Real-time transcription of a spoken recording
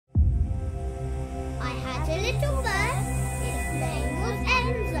a little bird. Its name was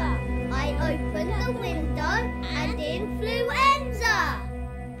Enza. I opened the window and influenza.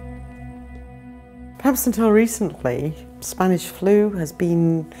 Perhaps until recently, Spanish flu has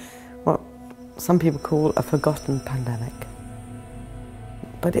been what some people call a forgotten pandemic.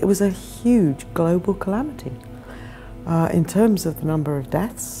 But it was a huge global calamity. In terms of the number of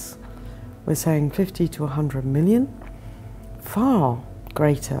deaths, we're saying 50 to 100 million, far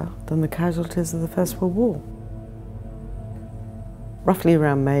greater than the casualties of the First World War. Roughly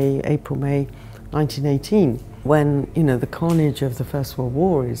around April, May 1918, when the carnage of the First World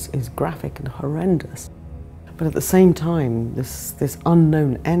War is graphic and horrendous. But at the same time, this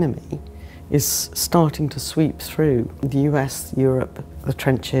unknown enemy is starting to sweep through the US, Europe, the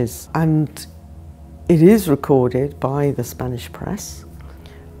trenches, and it is recorded by the Spanish press,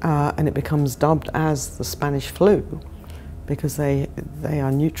 and it becomes dubbed as the Spanish flu because they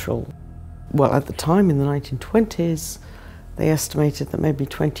are neutral. Well, at the time in the 1920s, they estimated that maybe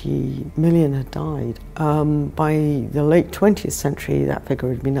 20 million had died. By the late 20th century, that figure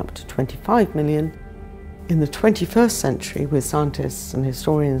had been up to 25 million. In the 21st century, with scientists and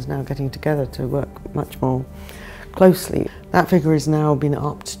historians now getting together to work much more closely, that figure has now been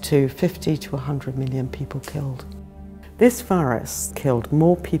upped to 50 to 100 million people killed. This virus killed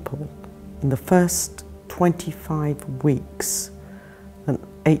more people in the first 25 weeks than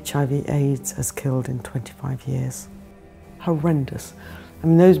HIV/AIDS has killed in 25 years. Horrendous. I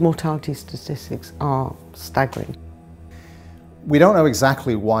mean, those mortality statistics are staggering. We don't know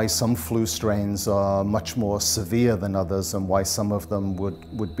exactly why some flu strains are much more severe than others and why some of them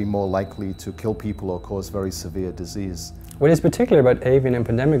would be more likely to kill people or cause very severe disease. What is particular about avian and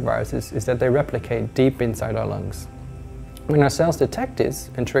pandemic viruses is that they replicate deep inside our lungs. When our cells detect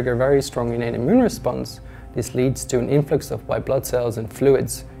this and trigger a very strong innate immune response, this leads to an influx of white blood cells and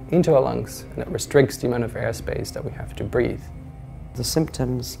fluids into our lungs, and it restricts the amount of airspace that we have to breathe. The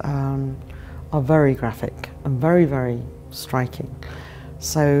symptoms are very graphic and very, very striking.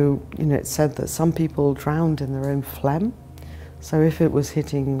 So, it's said that some people drowned in their own phlegm. So if it was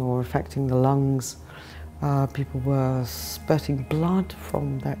hitting or affecting the lungs, people were spurting blood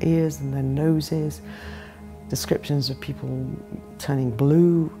from their ears and their noses. Descriptions of people turning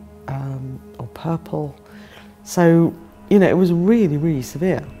blue or purple. So, it was really, really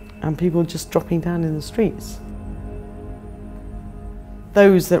severe, and people just dropping down in the streets.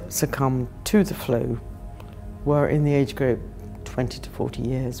 Those that succumbed to the flu were in the age group 20 to 40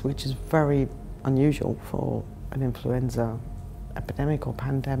 years, which is very unusual for an influenza epidemic or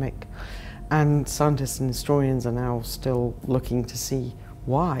pandemic. And scientists and historians are now still looking to see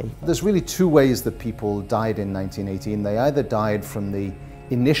why. There's really two ways that people died in 1918. They either died from the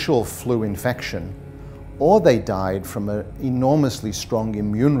initial flu infection, or they died from an enormously strong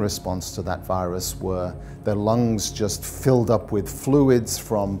immune response to that virus where their lungs just filled up with fluids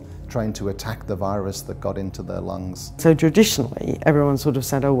from trying to attack the virus that got into their lungs. So traditionally, everyone sort of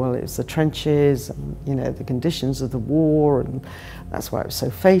said, oh, well, it's the trenches and, the conditions of the war, and that's why it was so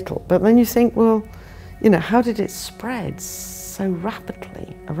fatal. But then you think, well, how did it spread so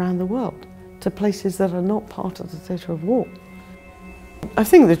rapidly around the world to places that are not part of the theatre of war? I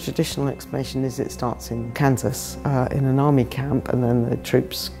think the traditional explanation is it starts in Kansas in an army camp, and then the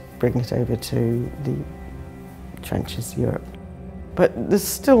troops bring it over to the trenches, Europe. But there's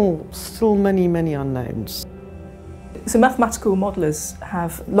still many, many unknowns. So mathematical modellers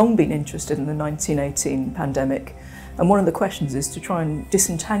have long been interested in the 1918 pandemic, and one of the questions is to try and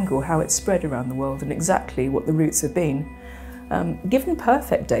disentangle how it spread around the world and exactly what the routes have been. Given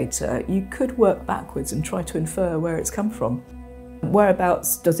perfect data, you could work backwards and try to infer where it's come from.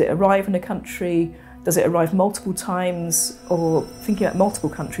 Whereabouts does it arrive in a country? Does it arrive multiple times? Or thinking about multiple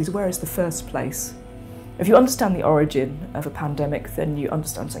countries, where is the first place? If you understand the origin of a pandemic, then you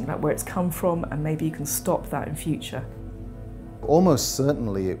understand something about where it's come from, and maybe you can stop that in future. Almost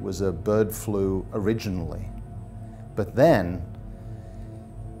certainly it was a bird flu originally, but then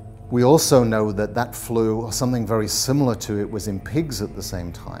we also know that that flu, or something very similar to it, was in pigs at the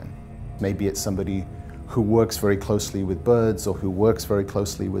same time. Maybe it's somebody who works very closely with birds, or who works very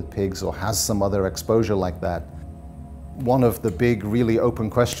closely with pigs, or has some other exposure like that. One of the big, really open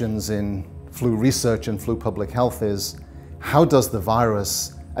questions in flu research and flu public health is, how does the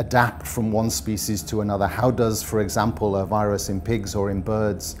virus adapt from one species to another? How does, for example, a virus in pigs or in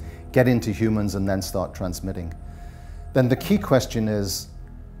birds get into humans and then start transmitting? Then the key question is,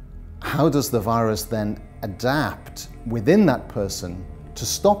 how does the virus then adapt within that person to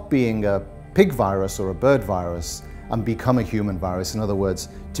stop being a pig virus or a bird virus and become a human virus? In other words,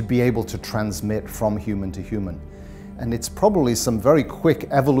 to be able to transmit from human to human. And it's probably some very quick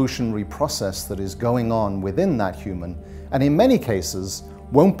evolutionary process that is going on within that human, and in many cases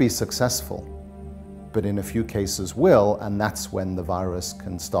won't be successful, but in a few cases will, and that's when the virus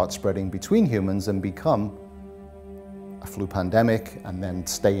can start spreading between humans and become a flu pandemic and then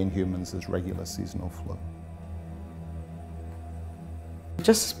stay in humans as regular seasonal flu.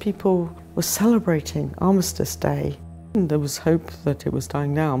 Just as people were celebrating Armistice Day, there was hope that it was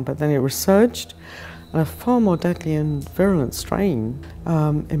dying down, but then it resurged and a far more deadly and virulent strain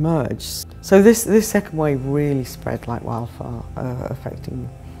emerged. So this second wave really spread like wildfire, affecting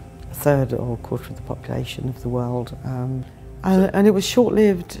a third or a quarter of the population of the world. And it was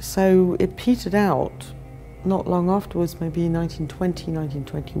short-lived, so it petered out not long afterwards, maybe 1920,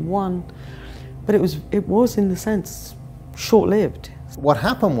 1921, but it was in the sense short-lived. What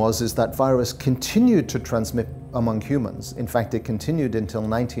happened is that virus continued to transmit among humans. In fact, it continued until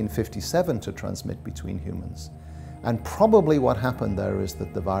 1957 to transmit between humans. And probably what happened there is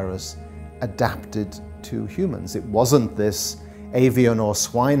that the virus adapted to humans. It wasn't this avian or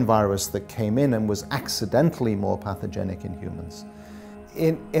swine virus that came in and was accidentally more pathogenic in humans.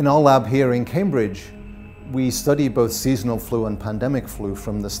 In our lab here in Cambridge, we study both seasonal flu and pandemic flu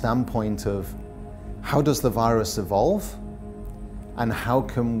from the standpoint of how does the virus evolve and how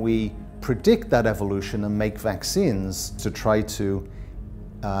can we predict that evolution and make vaccines to try to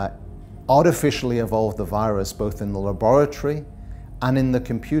artificially evolve the virus both in the laboratory and in the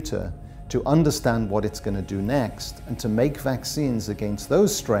computer to understand what it's going to do next and to make vaccines against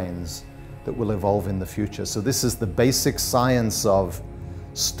those strains that will evolve in the future. So this is the basic science of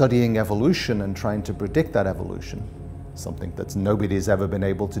studying evolution and trying to predict that evolution, something that nobody's ever been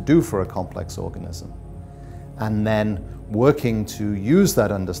able to do for a complex organism. And then working to use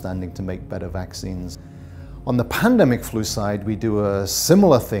that understanding to make better vaccines. On the pandemic flu side, we do a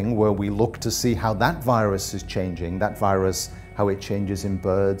similar thing where we look to see how that virus is changing, that virus, how it changes in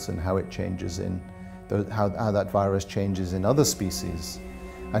birds and how it changes in, how that virus changes in other species,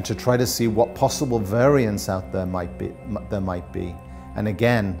 and to try to see what possible variants out there might be. And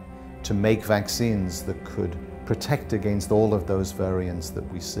again, to make vaccines that could protect against all of those variants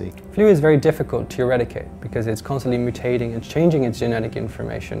that we see. Flu is very difficult to eradicate because it's constantly mutating and changing its genetic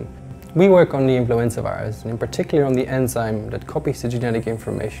information. We work on the influenza virus, and in particular on the enzyme that copies the genetic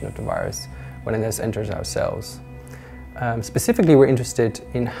information of the virus when it enters our cells. Specifically, we're interested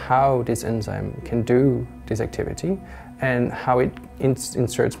in how this enzyme can do this activity and how it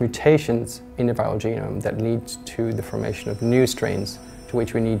inserts mutations in the viral genome that leads to the formation of new strains to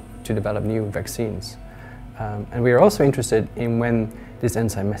which we need to develop new vaccines. And we are also interested in when this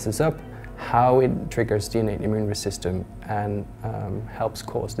enzyme messes up, how it triggers the innate immune system and helps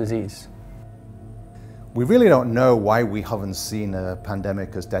cause disease. We really don't know why we haven't seen a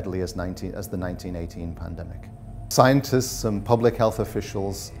pandemic as deadly as the 1918 pandemic. Scientists and public health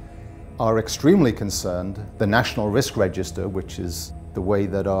officials are extremely concerned. The National Risk Register, which is the way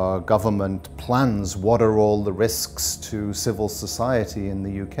that our government plans what are all the risks to civil society in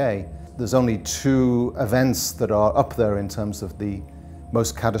the UK, there's only 2 events that are up there in terms of the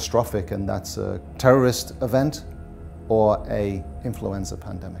most catastrophic, and that's a terrorist event or an influenza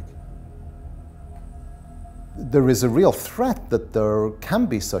pandemic. There is a real threat that there can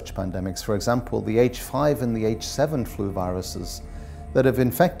be such pandemics. For example, the H5 and the H7 flu viruses that have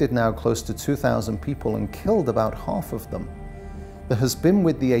infected now close to 2,000 people and killed about half of them. There has been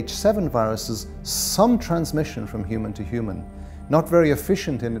with the H7 viruses some transmission from human to human, not very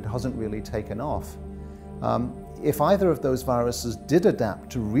efficient, and it hasn't really taken off. If either of those viruses did adapt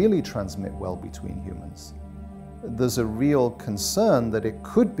to really transmit well between humans, there's a real concern that it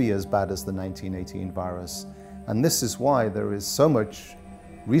could be as bad as the 1918 virus. And this is why there is so much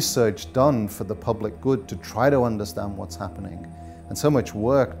research done for the public good to try to understand what's happening, and so much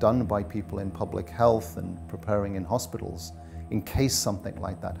work done by people in public health and preparing in hospitals in case something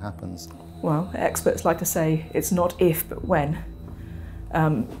like that happens. Well, experts like to say it's not if, but when.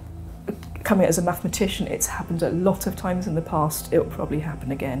 Coming as a mathematician, it's happened a lot of times in the past, it'll probably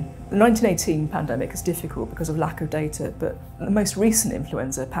happen again. The 1918 pandemic is difficult because of lack of data, but the most recent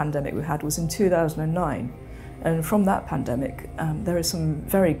influenza pandemic we had was in 2009. And from that pandemic, there is some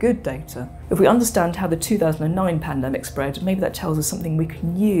very good data. If we understand how the 2009 pandemic spread, maybe that tells us something we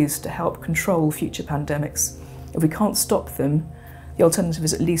can use to help control future pandemics. If we can't stop them, the alternative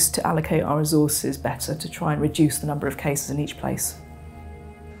is at least to allocate our resources better to try and reduce the number of cases in each place.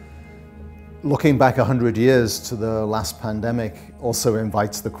 Looking back 100 years to the last pandemic also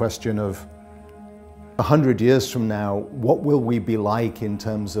invites the question of 100 years from now, what will we be like in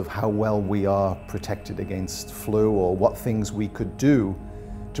terms of how well we are protected against flu, or what things we could do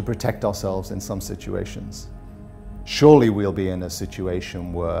to protect ourselves in some situations. Surely we'll be in a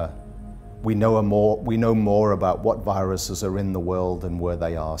situation where we know more about what viruses are in the world and where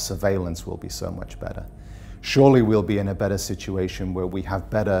they are. Surveillance will be so much better. Surely we'll be in a better situation where we have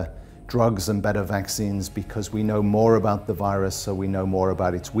better drugs and better vaccines because we know more about the virus, so we know more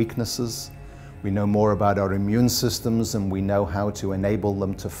about its weaknesses. We know more about our immune systems and we know how to enable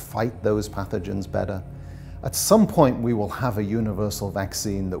them to fight those pathogens better. At some point we will have a universal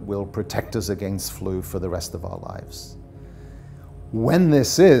vaccine that will protect us against flu for the rest of our lives. When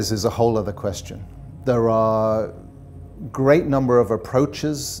this is a whole other question. There are a great number of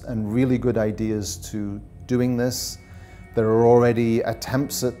approaches and really good ideas to doing this. There are already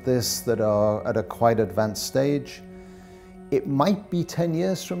attempts at this that are at a quite advanced stage. It might be 10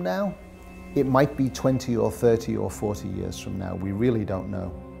 years from now. It might be 20 or 30 or 40 years from now. We really don't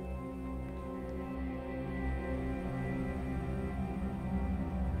know.